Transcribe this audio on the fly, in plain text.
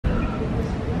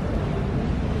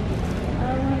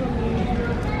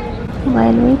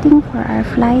while waiting for our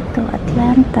flight to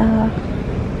Atlanta.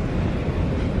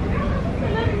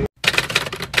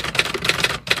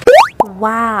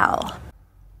 Wow!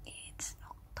 It's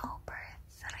October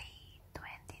 3,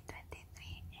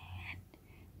 2023 and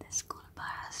the school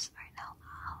bus are now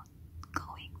out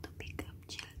going to pick up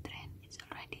children. It's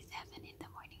already 7 in the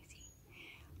morning, see?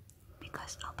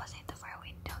 Because opposite of our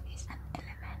window is an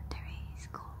elementary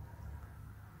school.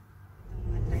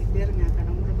 Driver nga ka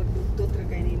na muna magdugtod ra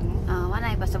kay nimo.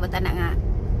 Wanay pasabot ana nga.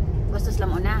 Gusto sila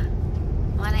muna.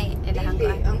 Wanay ilahang ko.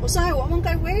 Ang usahay wa man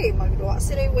kay way, magduwa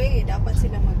sila way, dapat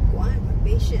sila magkuan,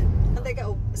 mag-patient. Antay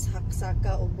ka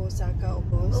saka ubos.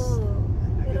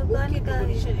 Pero gani ka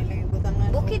ilang ibutangan.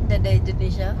 bukid na dahil dyan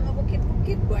siya. Mga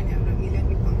bukid ba niya ang ilang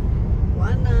ibang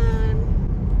kuanan.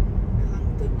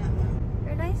 Hangtod na mga.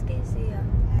 Pero nice kayo siya.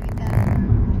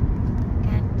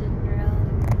 Canton Road.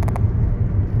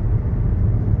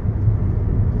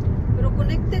 Pero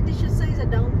connected din siya sa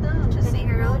downtown. Siya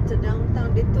Kaning road? sa downtown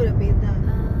dito na beta.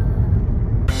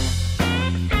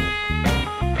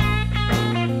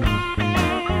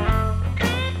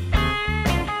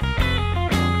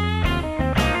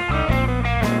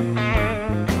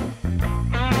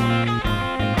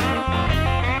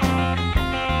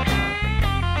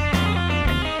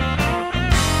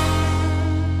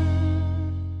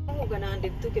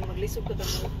 Maglisod ka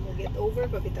mo get over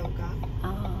pabitaw ka.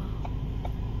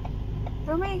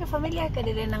 Pero may familiar ka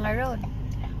din na nga road.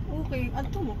 Okay,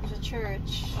 adto mo ko sa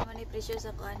church. Ano ni presyo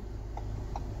sa kuan?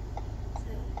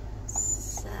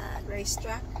 Sa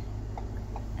Racetrack.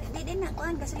 Di din na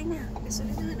kuan gasolina.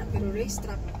 Gasolina na pero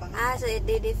racetrack na pang. So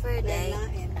they differ day.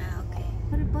 Okay.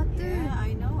 Harry Potter. Yeah,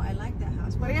 I know. I like that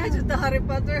house. Mariya jud ta Harry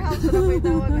Potter house na may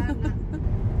tawagan na.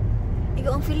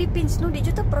 Ikaw ang Philippines no, di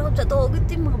jud ta proud sa tuog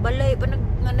ti mga balay pa nag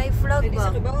flag Pwede ba.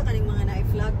 sa kibawa kaning mga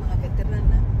na-flag, mga veteran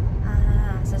na.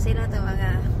 So sila to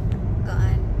mga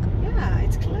kuan. Yeah,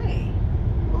 it's clay.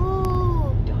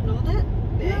 Oh, Don't know that?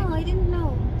 no, I didn't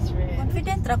know. It's red.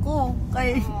 Confident ra ko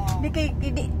kay Oh.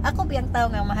 di ako biyang tao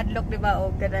nga mahadlok di ba o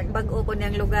kanang bag-o ko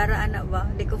niyang lugar ana ba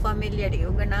di ko familiar di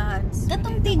ko ganahan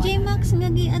katong TJ Maxx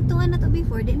nga giadtuan na to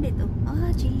before din dito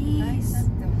Chili's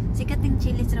sikat yung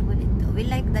Chili's ra po dito we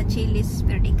like the Chili's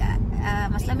pero di ka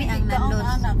mas lami ang Nando's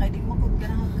Ana kay di mo gud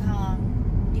ganahan.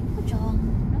 di mo jong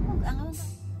namog ang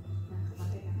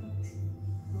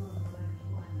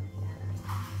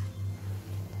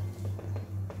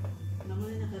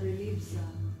Naman naka-relieve sa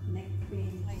neck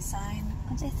pain. May sign.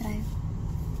 ano sa thrive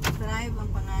Thrive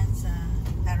ang pangan sa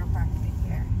chiropractic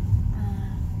here.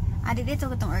 di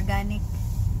dito ko tong organic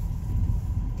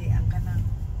Di ang kanang.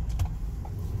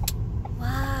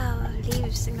 wow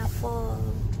leaves nga fall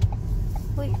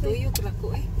uy Tuyok ra ko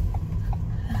eh.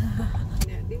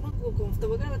 Di man ko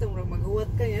comfortable ka naman itong maghuwat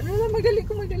ka yan. Ano, magali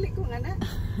ko nga na.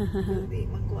 Di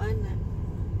magkuhan na.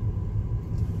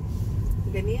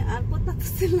 Ganyan, po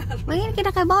tapos sila. Ngayon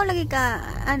kinakabaw lagi ka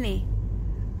ani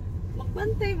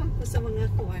Magbantay man ko sa mga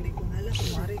kuhan eh. Kung hala,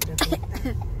 kumari ka.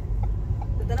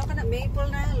 Tatanaw ka na, maple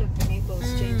na. Look, the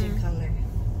maple's changing color.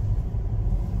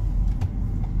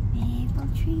 maple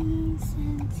trees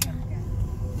and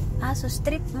so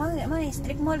strip mall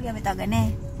strip mall gamit agad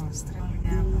eh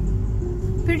Australia.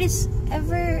 pero this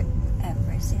ever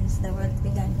since the world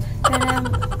began parang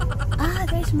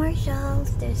there's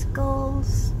Marshalls, there's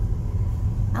Kohl's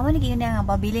awan naging yun nga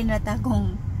pabilin na ta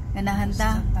kung ganahan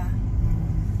ta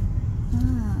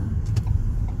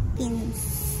pins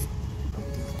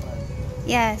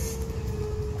yes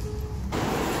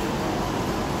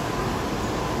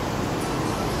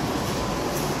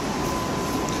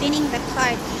cleaning the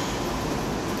cart.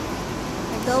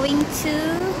 We're going to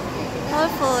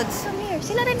WholeFoods. Come here.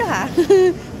 Sila rin do ha.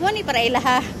 Money para ila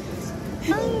ha.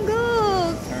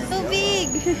 Hanggok. So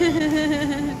big.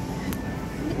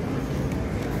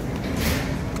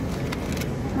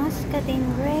 Muscadine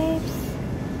grapes.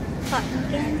 Cotton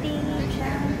candy.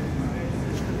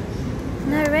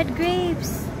 Na red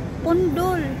grapes.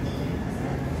 Pundol.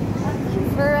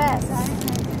 Ferret.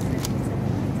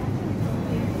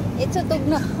 It's a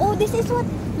tugna. Oh, this is what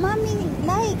mommy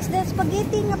likes. The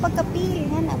spaghetti nga pagkapil.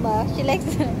 Nga na ba? She likes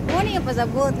ano yung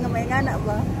pasabot nga may nga na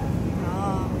ba?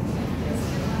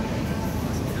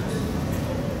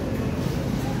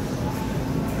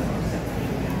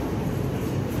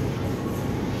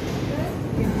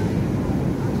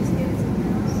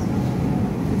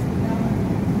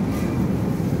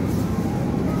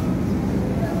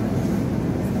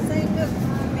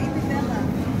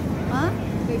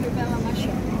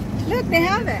 Look, they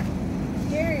have it.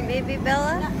 Here. Baby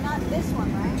Bella? Not this one,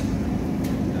 right?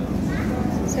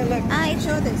 So look,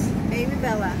 show this. Baby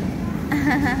Bella.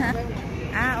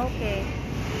 Okay.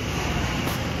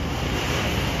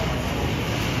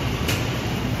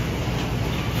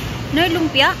 No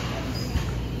lumpia.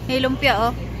 May lumpia,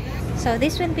 oh. So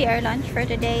this will be our lunch for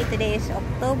today. Today is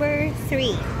October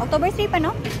 3. October 3 pa,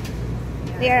 no?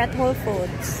 We are at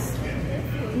WholeFoods.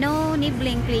 No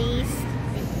nibbling, please.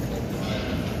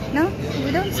 No?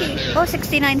 We don't see. Oh,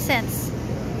 69 cents.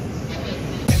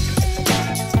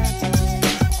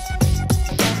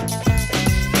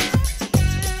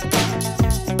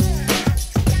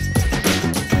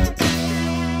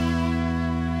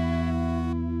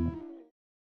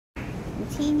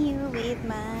 Continue with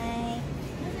my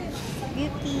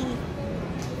beauty.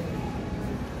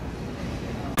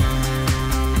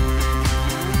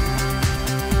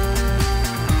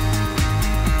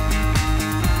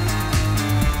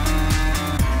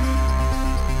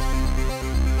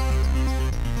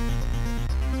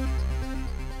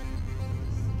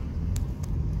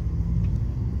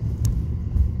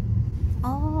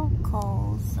 All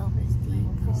calls of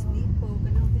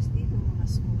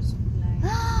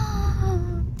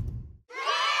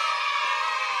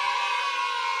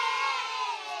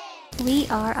We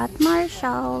are at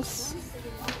Marshall's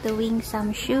doing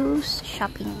some shoes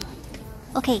shopping.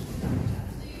 Okay.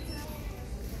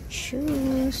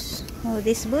 Shoes. Oh,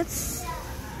 these boots.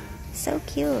 So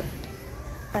cute.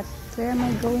 But where am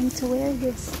I going to wear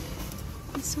this?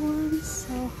 This one's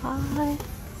so high.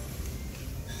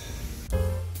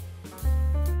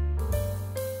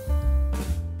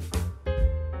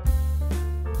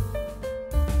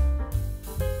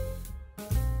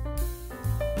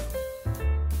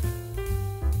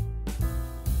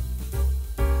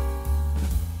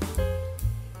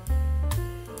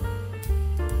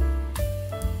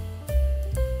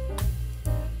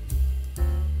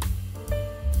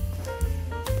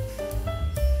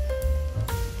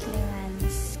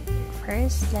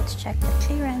 First, let's check the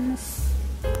clearance.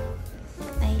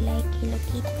 I like Hello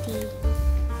Kitty.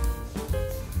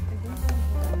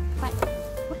 What?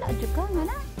 Wala juga nga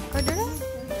na. Order na.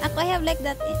 Ako, I have like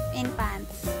that in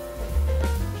pants.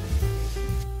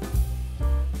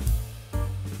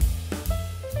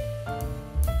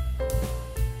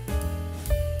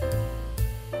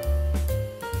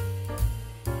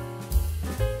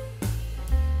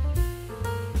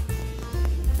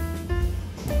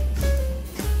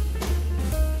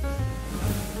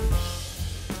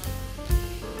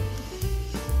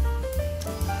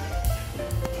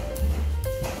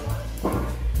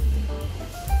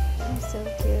 So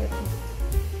cute.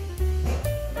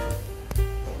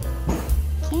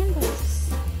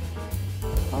 Candles.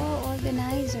 Oh,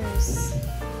 organizers.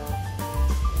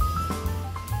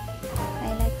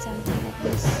 I like something like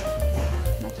this.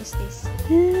 What is this?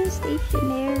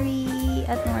 Stationery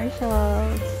at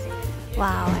Marshall's.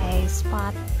 Wow, I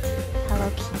spot Hello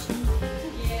Kitty.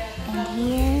 And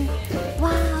here,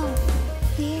 wow,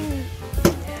 there,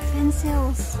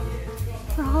 pencils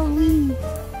for Halloween.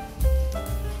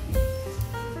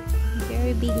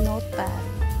 Very big notepad,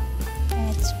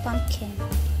 and it's pumpkin.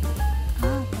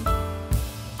 Ah,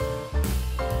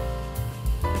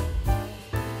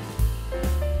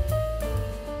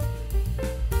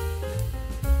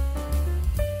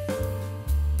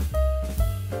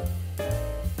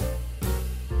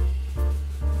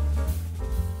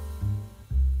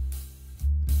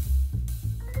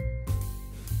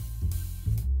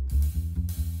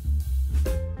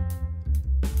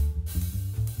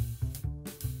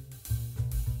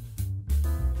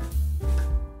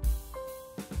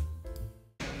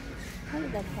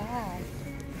 look at that.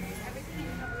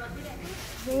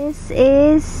 This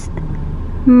is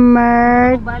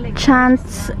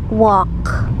Merchant's Walk.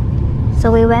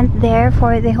 So we went there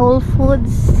for the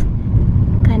WholeFoods,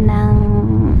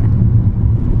 kanang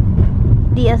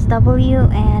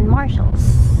DSW and Marshall's.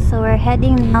 So we're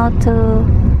heading now to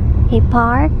a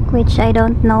park, which I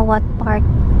don't know what park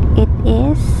it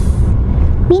is.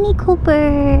 Mini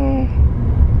Cooper.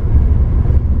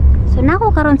 So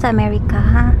nako karon sa Amerika,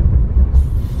 ha?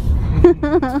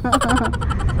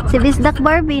 Si Bisdak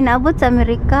Barbie naabot sa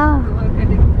Amerika.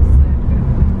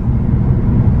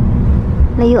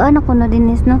 Layuan ako na din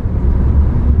is, no?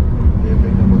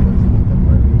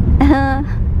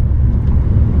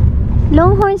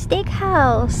 Longhorn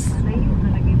Steakhouse.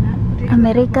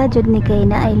 Amerika jud ni kay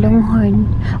na ay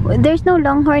Longhorn. There's no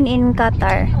Longhorn in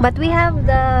Qatar, but we have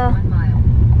the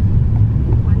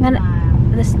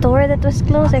store that was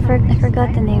closed. I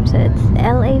forgot the name. So it's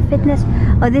LA Fitness.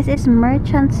 Oh, this is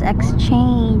Merchants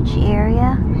Exchange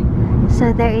area.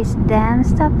 So there is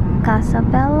Dance Stop,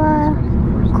 Casabella,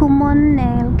 Kumon,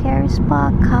 Nail Care Spa,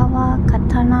 Kawa,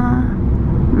 Katana,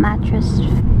 Mattress.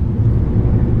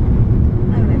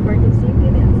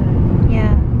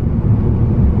 Yeah.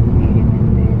 I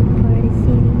remember the Party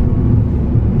City.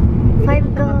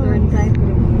 5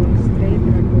 goals.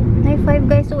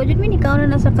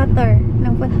 sa Qatar.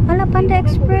 Hala, Panda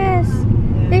Express.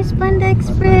 There's Panda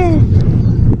Express.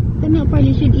 Kana pa,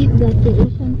 you should eat that too.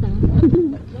 Santa.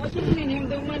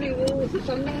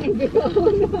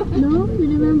 No, you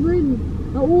remember?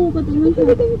 Oo, katingin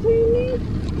ko.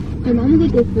 Ay, mama,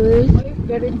 get it first.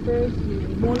 Get it first.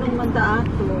 Munong man ta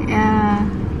ato. Yeah.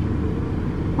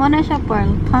 Wana siya,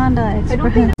 Pearl. Panda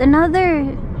Express. Another.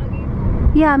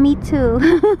 Yeah, me too.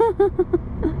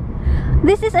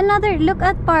 This is another. Look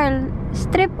at Pearl.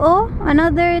 Strip, oh.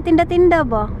 Another tinda-tinda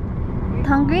ba?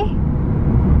 Hungry?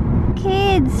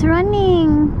 Kids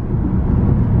running.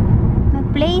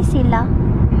 Nag-play sila.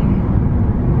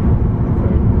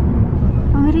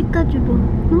 Amerika juga.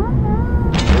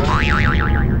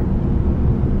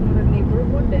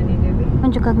 Kung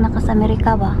juga nakas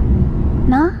Amerika ba?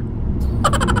 Na?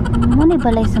 Muna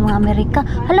balay sa mga Amerika.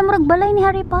 Alam mo, balay ni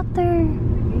Harry Potter.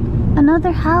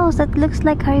 Another house that looks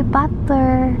like Harry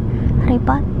Potter. Harry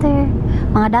Potter.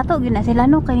 Mga dato, gina sila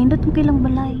no. Kaya nindot mo kilang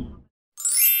balay.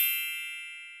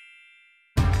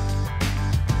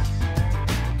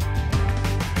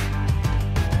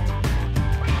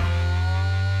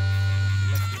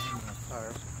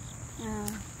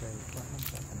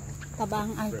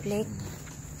 Tabang Art Lake.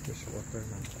 Water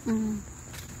man.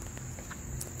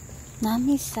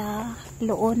 Nami sa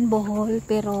Loon, Bohol,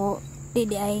 pero di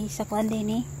ay sa kuan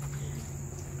din eh.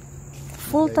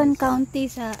 Fulton County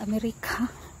sa Amerika.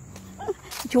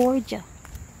 Georgia.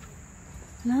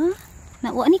 Na?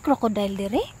 Nawa ni crocodile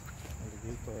dire?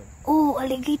 Alligator. Oh,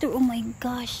 alligator. Oh my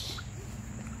gosh.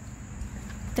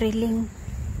 Thrilling.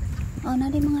 Oh, na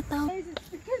di mga tao.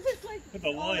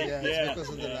 The light, yeah. It's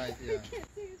because of the light, yeah.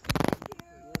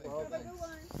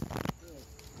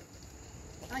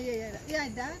 Ah, yeah,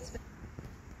 that's.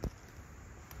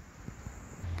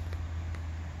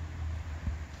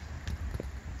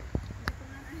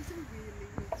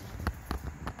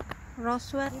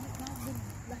 Roswell.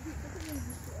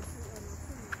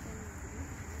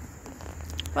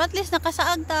 Pero at least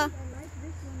nakasaag ta.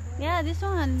 Yeah, this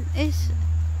one is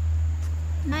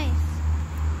nice.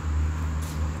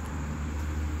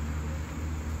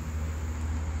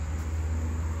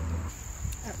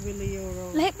 Really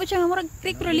Euro. Lahi po siya nga murag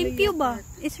creek pero limpyo ba?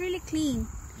 It's really clean.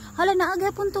 Hala,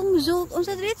 naagay po itong zoo.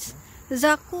 Unsa dito?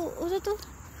 Zaku. Unsa to?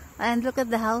 And look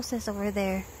at the houses over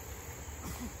there.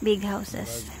 Big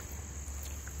houses.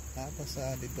 Tapos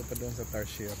dito pa doon sa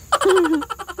Tarsier.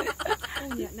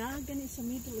 Oh, yeah, naagani sa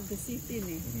middle of the city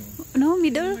ni. No,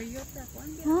 middle? Marietta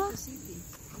Huh? city.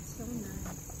 It's so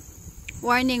nice.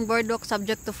 Warning, boardwalk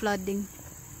subject to flooding.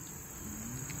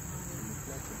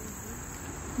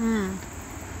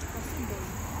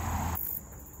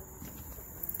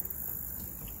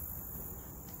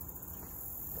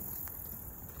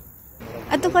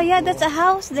 Ato kaya, that's a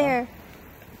house there.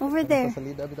 Over there.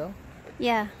 Salida bitaw?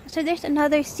 Yeah. So there's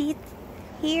another seat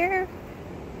here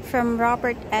from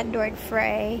Robert Edward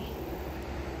Frey.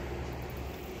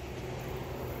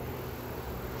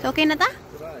 So okay na ta?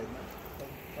 Right.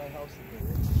 May house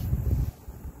dito.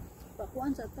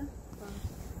 Pakuan sa ta.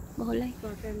 Bahulay.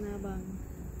 Bakit na bang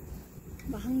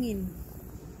mahangin.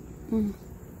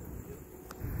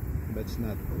 That's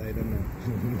not. I don't know.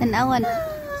 Tanawan.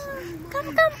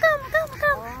 Come.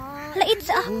 Hala, it's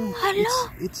a... Hala.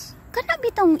 It's Kana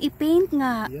bitong i-paint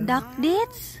nga Yeah. duck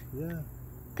dates. yeah.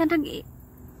 Kanang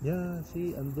Yeah,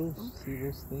 see those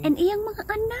things. and iyang mga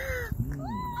anak.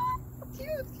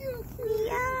 Cute.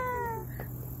 Yeah.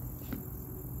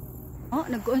 Oh,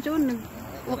 nag-kuan siya,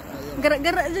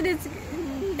 gara-gara siya din.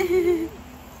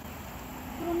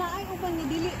 Pero naay ubang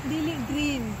ni dili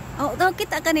green. Oh, tawag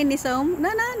kita kanin ni Som.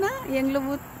 Na, iyang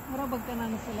lubot. Mura bag ka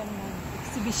na sila ng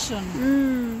exhibition.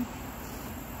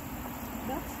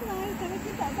 That's nice.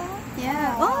 Nakikita ba?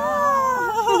 Yeah.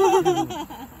 Oh!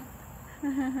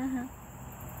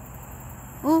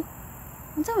 Oh,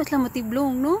 ang sama sila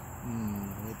matiblong, no?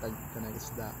 Itag ka na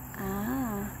isda.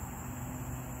 Ah.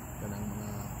 Kanang mga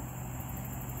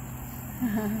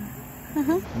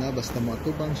na basta mo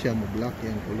atubang siya mo black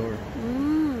yung color.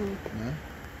 Na?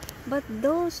 But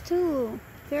those two,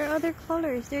 there are other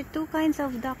colors. There are two kinds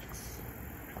of ducks.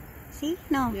 See?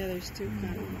 No. Yeah, there's two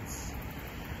kinds.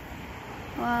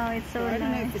 Wow, it's so I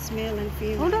don't know nice. if it's male and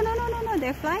female. Oh, no.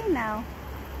 They're flying now.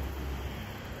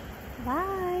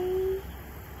 Bye.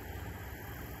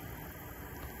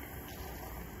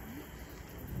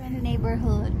 Friend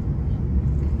neighborhood.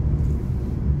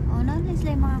 Oh, na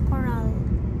sila yung mga coral.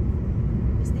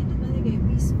 Mas dito ba kayo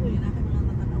peaceful? Yung mga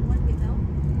matanawan bitaw.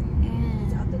 Yeah.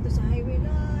 Sa ato to sa highway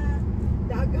na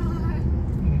dagat.